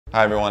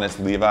Hi everyone, it's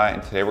Levi,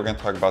 and today we're going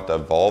to talk about the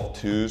Evolve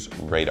 2's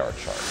radar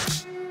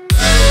chart.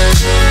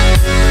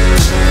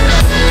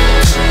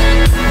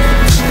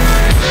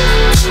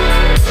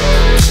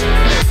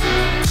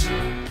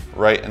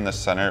 Right in the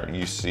center,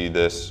 you see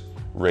this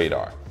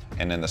radar.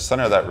 And in the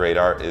center of that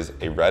radar is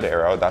a red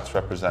arrow, that's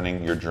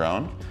representing your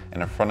drone.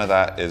 And in front of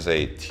that is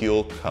a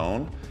teal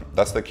cone.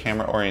 That's the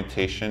camera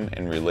orientation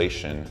in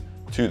relation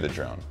to the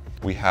drone.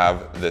 We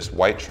have this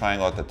white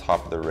triangle at the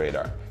top of the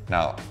radar.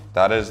 Now,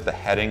 that is the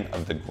heading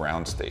of the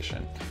ground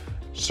station.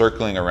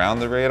 Circling around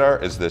the radar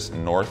is this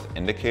north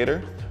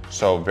indicator.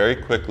 So very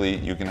quickly,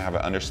 you can have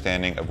an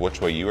understanding of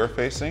which way you are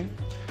facing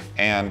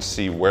and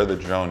see where the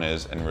drone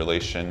is in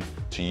relation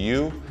to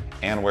you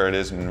and where it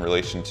is in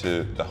relation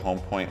to the home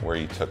point where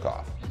you took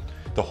off.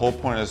 The whole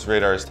point of this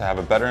radar is to have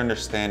a better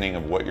understanding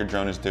of what your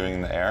drone is doing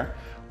in the air,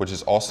 which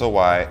is also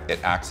why it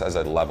acts as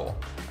a level.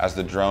 As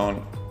the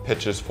drone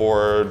pitches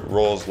forward,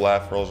 rolls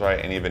left, rolls right,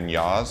 and even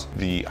yaws,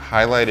 the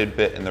highlighted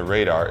bit in the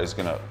radar is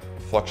gonna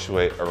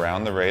fluctuate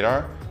around the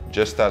radar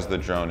just as the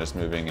drone is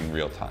moving in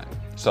real time.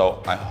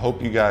 So I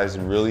hope you guys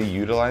really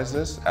utilize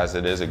this, as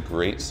it is a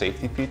great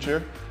safety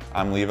feature.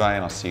 I'm Levi,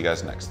 and I'll see you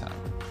guys next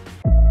time.